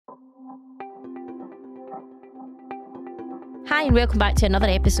Hi and welcome back to another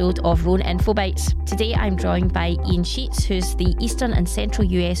episode of Roan Info Bites. Today I'm joined by Ian Sheets, who's the Eastern and Central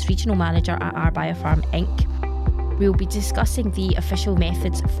US Regional Manager at Our Biofarm Inc. We'll be discussing the official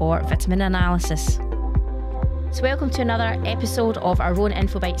methods for vitamin analysis. So welcome to another episode of our Roan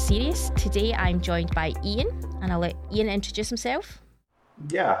Info Bites series. Today I'm joined by Ian, and I'll let Ian introduce himself.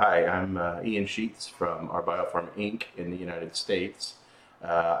 Yeah, hi, I'm Ian Sheets from Our Biofarm Inc. in the United States.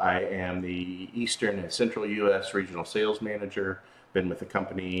 I am the Eastern and Central U.S. Regional Sales Manager. Been with the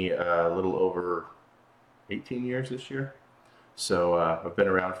company a little over 18 years this year. So I've been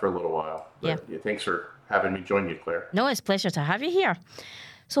around for a little while. But yeah, thanks for having me join you, Claire. No, it's a pleasure to have you here.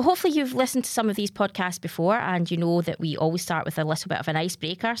 So hopefully you've listened to some of these podcasts before, and you know that we always start with a little bit of an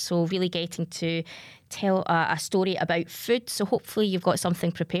icebreaker. So really getting to tell a story about food. So hopefully you've got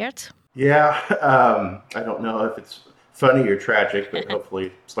something prepared. Yeah, I don't know if it's funny or tragic, but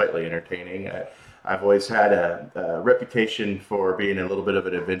hopefully slightly entertaining. I've always had a reputation for being a little bit of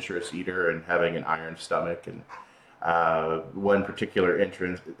an adventurous eater and having an iron stomach. And one particular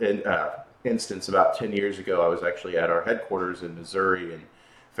instance about 10 years ago, I was actually at our headquarters in Missouri and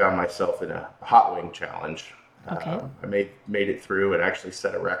found myself in a hot wing challenge. Okay. I made it through and actually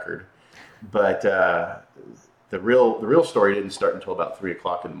set a record. But the real story didn't start until about 3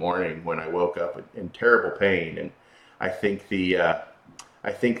 o'clock in the morning when I woke up in terrible pain. And I think the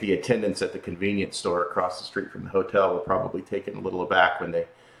attendants at the convenience store across the street from the hotel were probably taken a little aback when they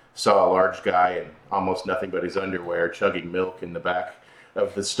saw a large guy in almost nothing but his underwear chugging milk in the back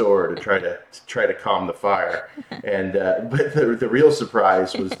of the store to try to calm the fire. And but the real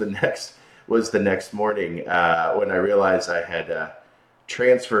surprise was the next morning when I realized I had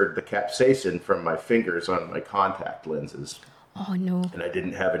transferred the capsaicin from my fingers on my contact lenses. Oh no! And I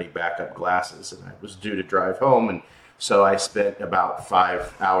didn't have any backup glasses, and I was due to drive home, and so I spent about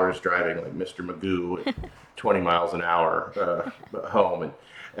 5 hours driving like Mr. Magoo at 20 miles an hour home. And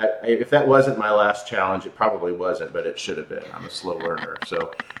if that wasn't my last challenge, it probably wasn't, but it should have been. I'm a slow learner.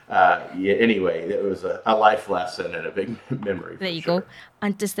 So anyway, it was a life lesson and a big memory. There you go.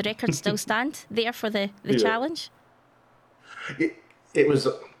 And does the record still stand there for the challenge? It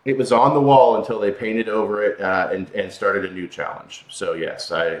was on the wall until they painted over it and started a new challenge. So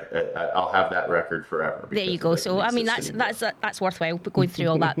yes, I'll have that record forever. There you go. So I mean that's worthwhile going through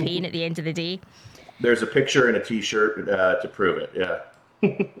all that pain at the end of the day. There's a picture and a T-shirt to prove it. Yeah.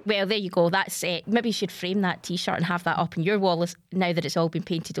 Well, there you go. That's maybe you should frame that T-shirt and have that up on your wall now that it's all been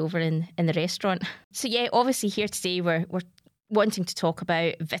painted over in the restaurant. So yeah, obviously here today we're wanting to talk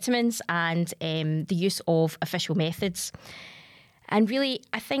about vitamins and the use of official methods. And really,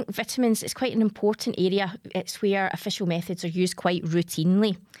 I think vitamins is quite an important area. It's where official methods are used quite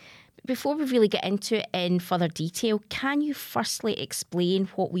routinely. Before we really get into it in further detail, can you firstly explain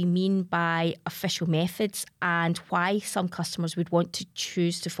what we mean by official methods and why some customers would want to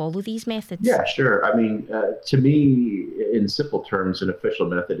choose to follow these methods? Yeah, sure. I mean, to me, in simple terms, an official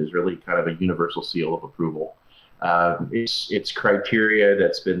method is really kind of a universal seal of approval. It's criteria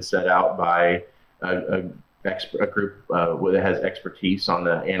that's been set out by a group that has expertise on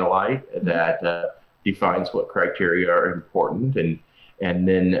the analyte that defines what criteria are important, and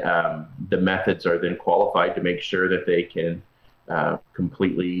then the methods are then qualified to make sure that they can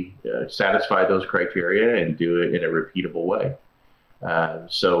completely satisfy those criteria and do it in a repeatable way.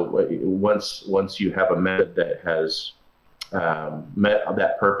 So once you have a method that has met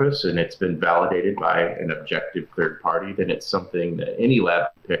that purpose and it's been validated by an objective third party, then it's something that any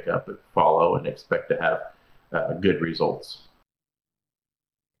lab can pick up and follow and expect to have good results.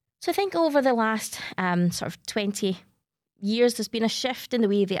 So I think over the last sort of 20 years, there's been a shift in the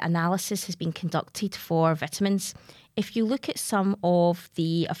way the analysis has been conducted for vitamins. If you look at some of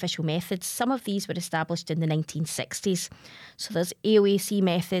the official methods, some of these were established in the 1960s. So there's AOAC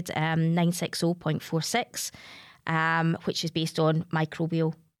method 960.46, which is based on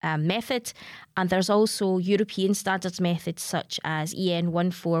microbial method, and there's also European standards methods such as EN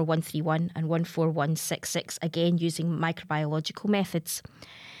 14131 and 14166, again using microbiological methods.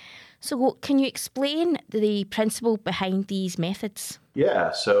 So can you explain the principle behind these methods?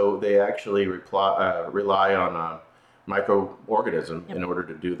 Yeah, so they actually rely on a microorganism in order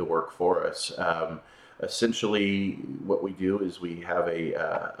to do the work for us. Essentially, what we do is we have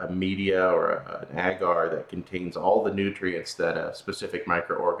a media or an agar that contains all the nutrients that a specific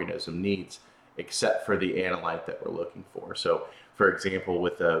microorganism needs, except for the analyte that we're looking for. So, for example,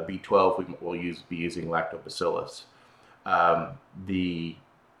 with B12, we'll be using lactobacillus.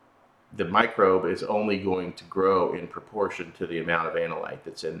 The microbe is only going to grow in proportion to the amount of analyte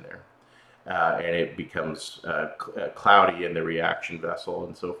that's in there. and it becomes cloudy in the reaction vessel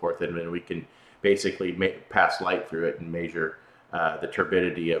and so forth. And then we can basically pass light through it and measure the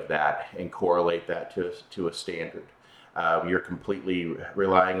turbidity of that and correlate that to a standard. You're completely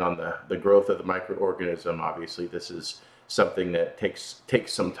relying on the growth of the microorganism. Obviously, this is something that takes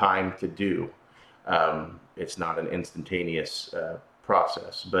some time to do. It's not an instantaneous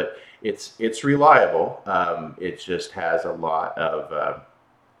process, but it's reliable. It just has a lot of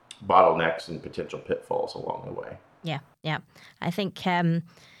bottlenecks and potential pitfalls along the way. Yeah. I think, as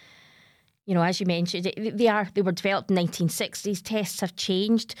you mentioned, they were developed in the 1960s. Tests have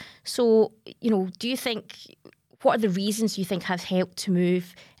changed. So, do you think, what are the reasons you think have helped to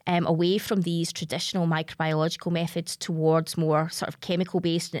move away from these traditional microbiological methods towards more sort of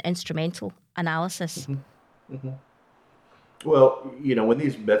chemical-based and instrumental analysis? Mm-hmm. Mm-hmm. Well, when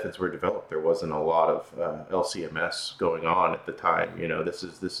these methods were developed, there wasn't a lot of LCMS going on at the time. This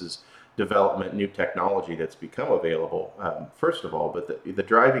is development, new technology that's become available, first of all. But the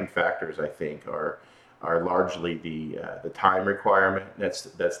driving factors, I think, are largely the time requirement.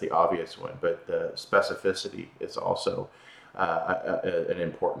 That's the obvious one. But the specificity is also an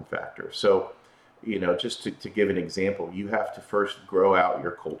important factor. So, just to give an example, you have to first grow out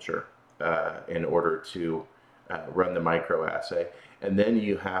your culture in order to run the microassay, and then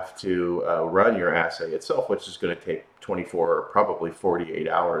you have to run your assay itself, which is going to take 24 or probably 48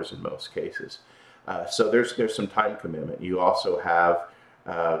 hours in most cases. So there's some time commitment. You also have,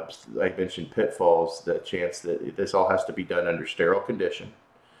 I mentioned, pitfalls, the chance that this all has to be done under sterile condition,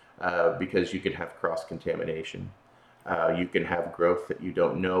 because you can have cross-contamination. You can have growth that you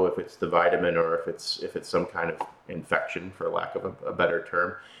don't know if it's the vitamin or if it's some kind of infection, for lack of a better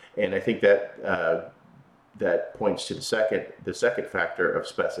term. And I think that points to the second factor of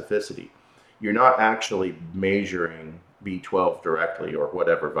specificity. You're not actually measuring B12 directly or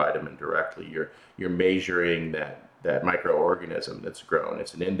whatever vitamin directly. You're measuring that microorganism that's grown.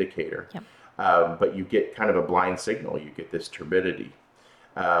 It's an indicator. Yep. But you get kind of a blind signal. You get this turbidity.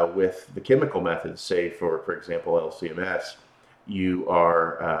 With the chemical methods, say for example LCMS,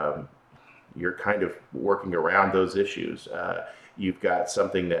 you're kind of working around those issues. You've got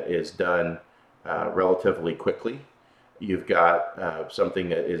something that is done relatively quickly. You've got something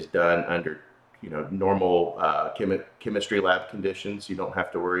that is done under normal chemistry lab conditions. You don't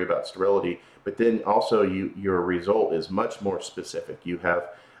have to worry about sterility. But then also your result is much more specific. You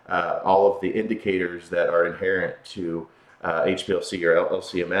have all of the indicators that are inherent to HPLC or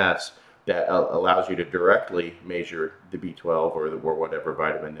LCMS that allows you to directly measure the B12 or whatever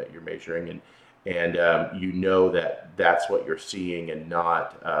vitamin that you're measuring, and that's what you're seeing, and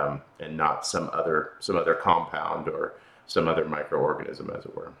not some other compound or some other microorganism, as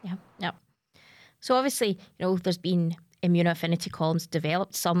it were. Yeah. So obviously, there's been immunoaffinity columns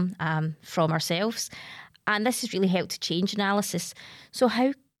developed, some from ourselves, and this has really helped to change analysis. So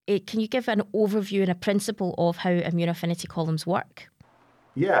can you give an overview and a principle of how immunoaffinity columns work?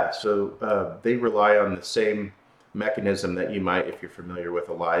 Yeah, so they rely on the same mechanism that you might, if you're familiar with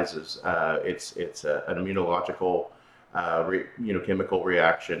ELISAs. It's an immunological chemical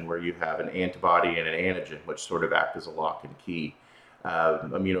reaction where you have an antibody and an antigen, which sort of act as a lock and key.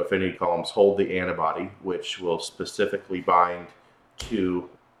 Immunoaffinity columns hold the antibody, which will specifically bind to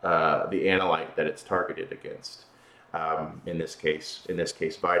the analyte that it's targeted against. In this case,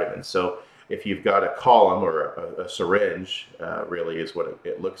 vitamins. So if you've got a column or a syringe, really is what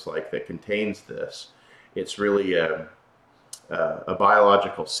it looks like, that contains this, it's really a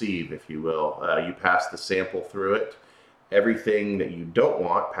biological sieve, if you will. You pass the sample through it. Everything that you don't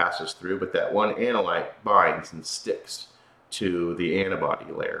want passes through, but that one analyte binds and sticks to the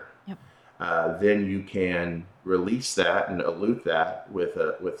antibody layer. Yep. Then you can release that and elute that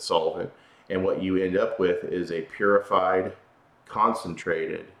with solvent. And what you end up with is a purified,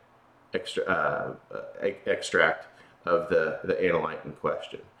 concentrated extract of the analyte in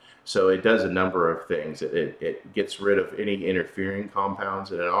question. So it does a number of things. It gets rid of any interfering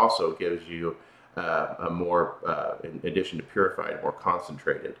compounds, and it also gives you a more, in addition to purified, more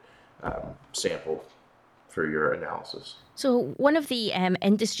concentrated sample for your analysis. So one of the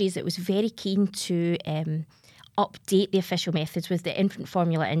industries that was very keen to update the official methods was the infant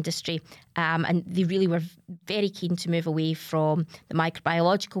formula industry, and they really were very keen to move away from the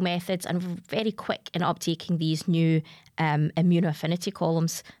microbiological methods and were very quick in uptaking these new immunoaffinity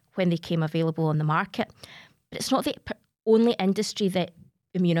columns when they came available on the market. But it's not the only industry that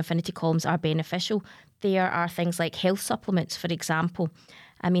immunoaffinity columns are beneficial. There are things like health supplements, for example.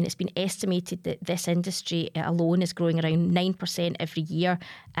 I mean, it's been estimated that this industry alone is growing around 9% every year,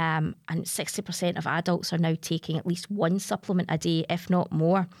 and 60% of adults are now taking at least one supplement a day, if not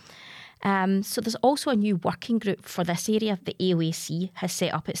more. So there's also a new working group for this area the AOAC has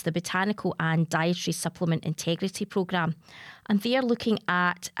set up. It's the Botanical and Dietary Supplement Integrity Programme. And they're looking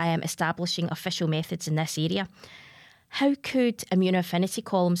at establishing official methods in this area. How could immunoaffinity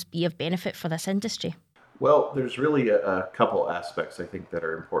columns be of benefit for this industry? Well, there's really a couple aspects I think that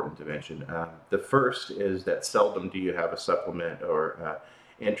are important to mention. The first is that seldom do you have a supplement or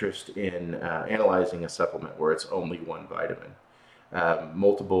interest in analyzing a supplement where it's only one vitamin.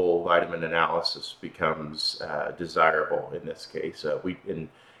 Multiple vitamin analysis becomes desirable in this case.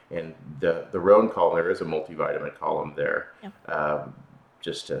 In the Roan column, there is a multivitamin column there. Yep.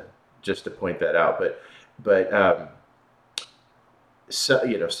 Just to point that out, but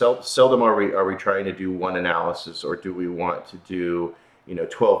seldom are we trying to do one analysis, or do we want to do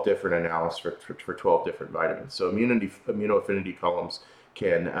 12 different analyses for 12 different vitamins? So immunoaffinity columns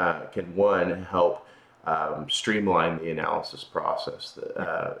can one help streamline the analysis process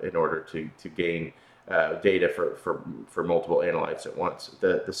in order to gain data for multiple analytes at once.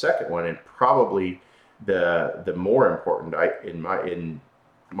 The second one, and probably the more important in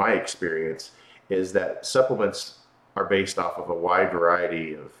my experience, is that supplements are based off of a wide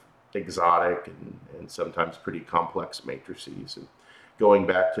variety of exotic and sometimes pretty complex matrices. And going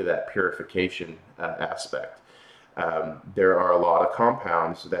back to that purification aspect, there are a lot of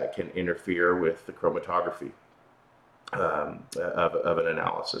compounds that can interfere with the chromatography of an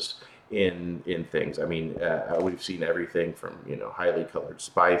analysis in things. I mean, we've seen everything from highly colored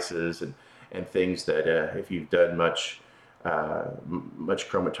spices and things that if you've done much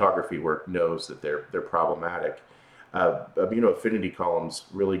chromatography work knows that they're problematic. Immunoaffinity columns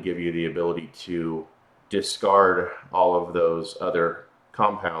really give you the ability to discard all of those other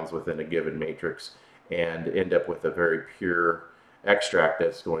compounds within a given matrix and end up with a very pure extract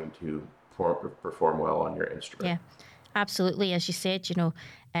that's going to perform well on your instrument. Yeah, absolutely. As you said,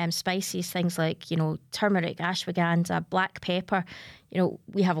 spices, things like, turmeric, ashwagandha, black pepper,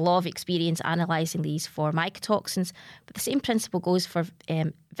 we have a lot of experience analysing these for mycotoxins, but the same principle goes for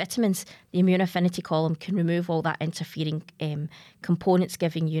vitamins. The immunoaffinity column can remove all that interfering components,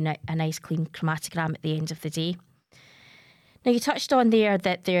 giving you a nice clean chromatogram at the end of the day. Now, you touched on there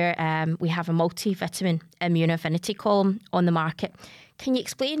that we have a multivitamin immunoaffinity column on the market. Can you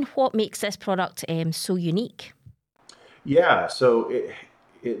explain what makes this product so unique? Yeah, so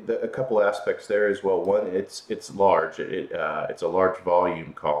a couple aspects there as well. One, it's large. It's a large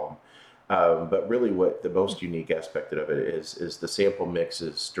volume column, but really, what the most unique aspect of it is the sample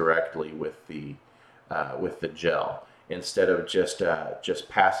mixes directly with the gel instead of just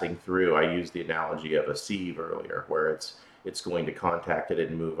passing through. I used the analogy of a sieve earlier, where it's going to contact it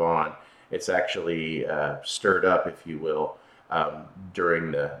and move on. It's actually stirred up, if you will,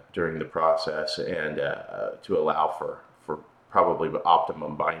 during the process, and to allow for probably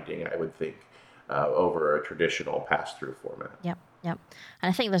optimum binding, I would think, over a traditional pass-through format. Yep. And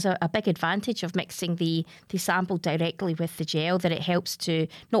I think there's a big advantage of mixing the sample directly with the gel, that it helps to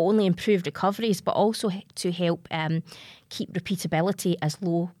not only improve recoveries, but also to help keep repeatability as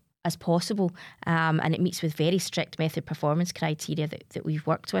low as possible. And it meets with very strict method performance criteria that we've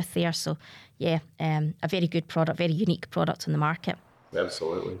worked with there. So, yeah, a very good product, very unique product on the market.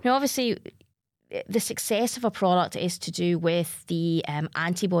 Absolutely. Now, obviously, the success of a product is to do with the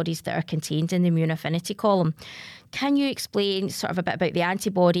antibodies that are contained in the immunoaffinity column. Can you explain sort of a bit about the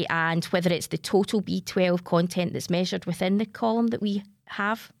antibody and whether it's the total B12 content that's measured within the column that we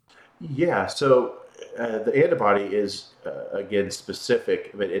have? Yeah, so the antibody is, again,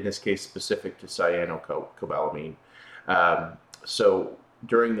 specific, but in this case, specific to cyanocobalamin. So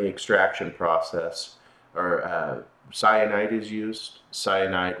during the extraction process, cyanide is used.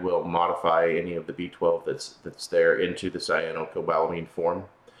 Cyanide will modify any of the B12 that's there into the cyanocobalamin form.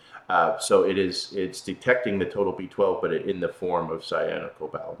 So it's detecting the total B12, but in the form of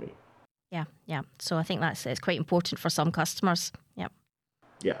cyanocobalamin. Yeah. So I think it's quite important for some customers. Yeah.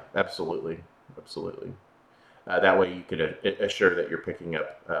 Yeah, absolutely. That way you can assure that you're picking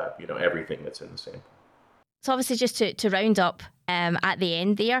up, everything that's in the sample. So obviously, just to round up at the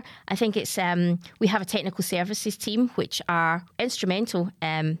end there, I think it's we have a technical services team which are instrumental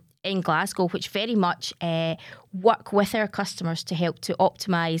in Glasgow, which very much work with our customers to help to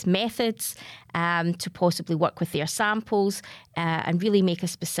optimise methods, to possibly work with their samples, and really make a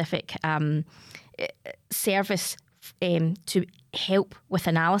specific service to help with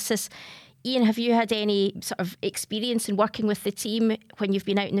analysis. Ian, have you had any sort of experience in working with the team when you've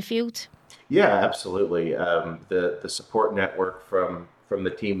been out in the field? Yeah, absolutely. The support network from the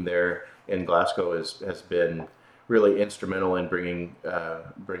team there in Glasgow has been really instrumental in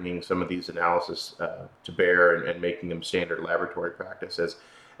bringing some of these analysis to bear and making them standard laboratory practice.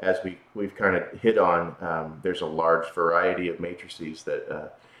 as we've kind of hit on, there's a large variety of matrices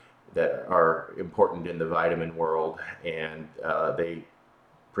that are important in the vitamin world, and they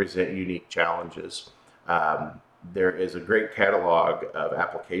present unique challenges. There is a great catalog of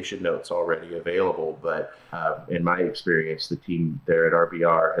application notes already available, but in my experience, the team there at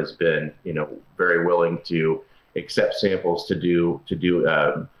RBR has been, very willing to accept samples to do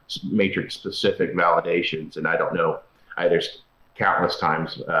matrix specific validations. And I don't know, there's countless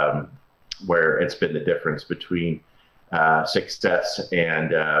times where it's been the difference between success and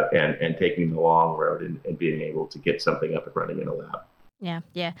taking the long road and being able to get something up and running in a lab.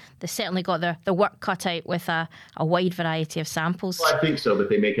 Yeah, they certainly got the work cut out with a wide variety of samples. Well, I think so, but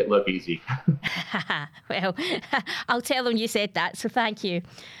they make it look easy. Well, I'll tell them you said that, so thank you.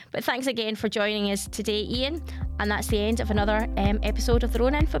 But thanks again for joining us today, Ian. And that's the end of another episode of the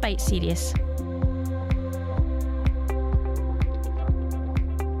Roan InfoBite series.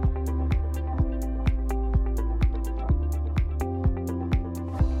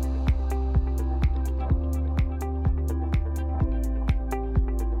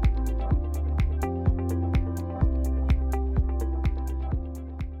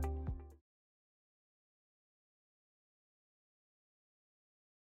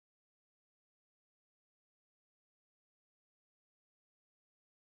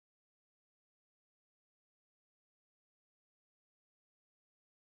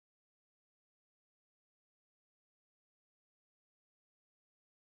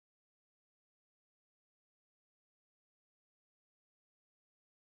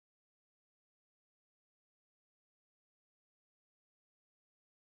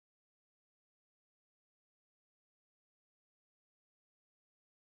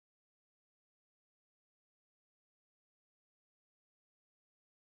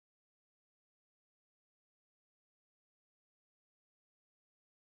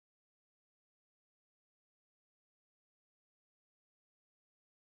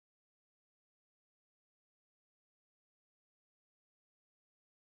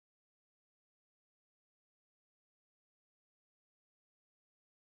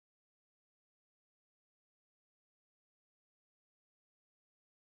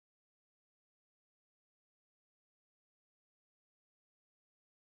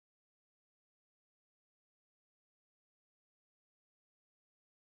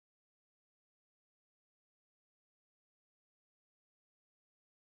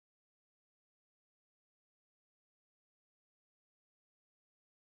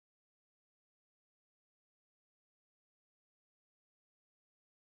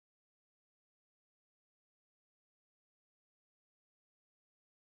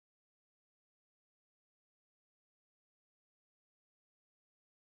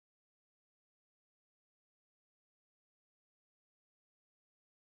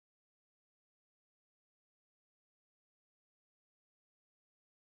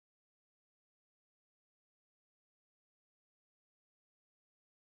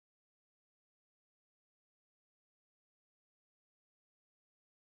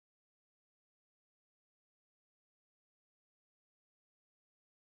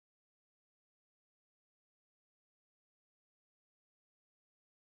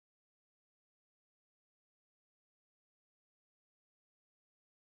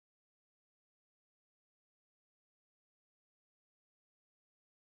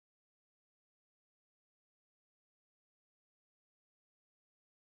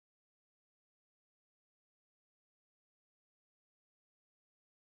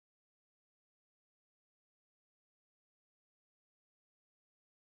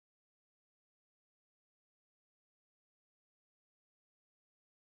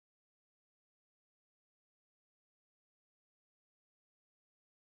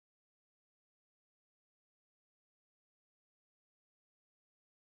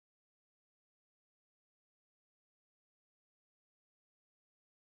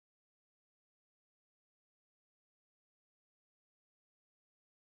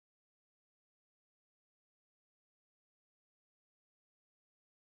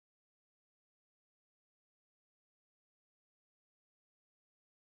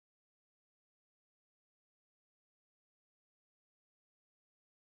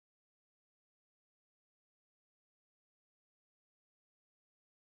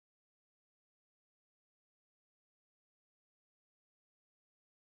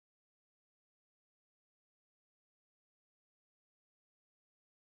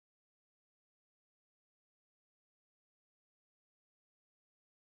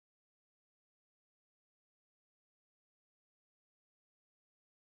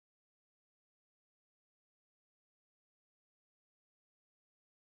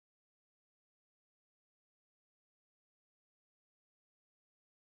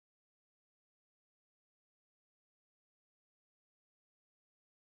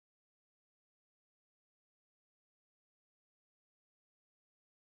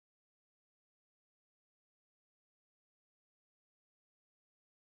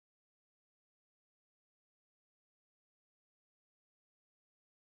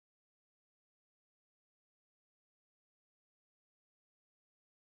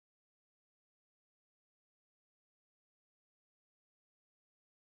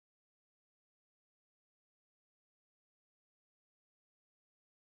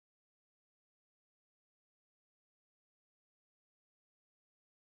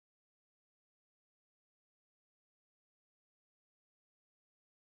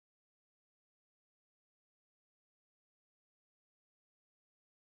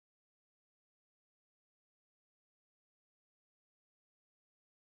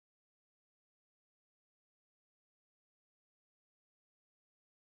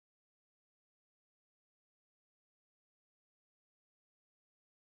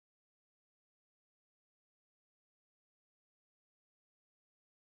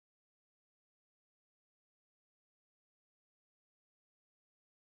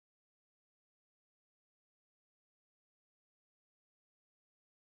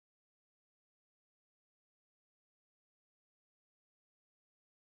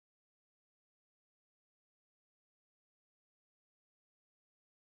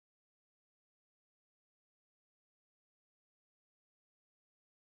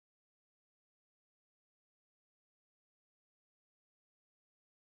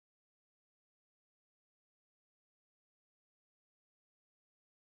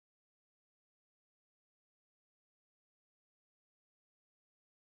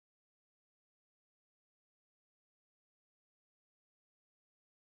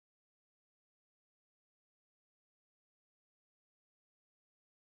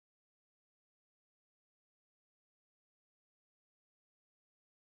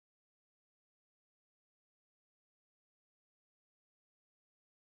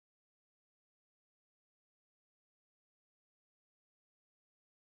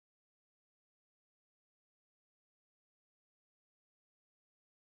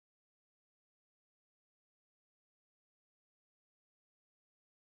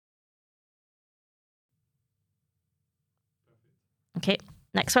 Okay,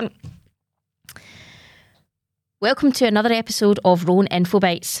 next one. Welcome to another episode of Roan Info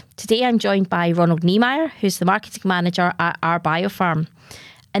Bites. Today I'm joined by Ronald Niemeyer, who's the marketing manager at our biofarm.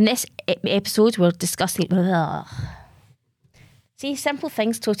 In this episode, we're discussing... See, simple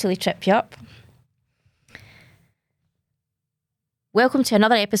things totally trip you up. Welcome to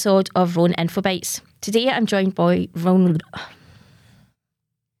another episode of Roan Info Bites. Today I'm joined by Ronald...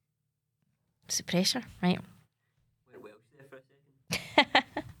 It's the pressure, right?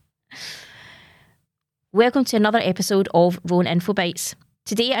 Welcome to another episode of Roan Info Bites.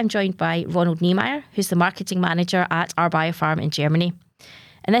 Today I'm joined by Ronald Niemeyer, who's the marketing manager at our biofarm in Germany.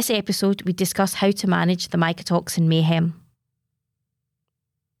 In this episode, we discuss how to manage the mycotoxin mayhem.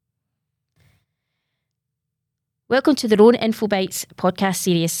 Welcome to the Roan Info Bites podcast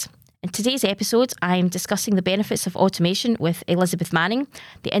series. In today's episode, I am discussing the benefits of automation with Elizabeth Manning,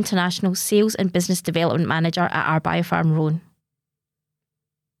 the International Sales and Business Development Manager at our biofarm Roan.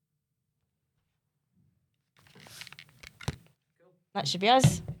 That should be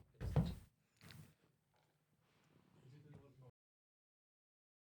us.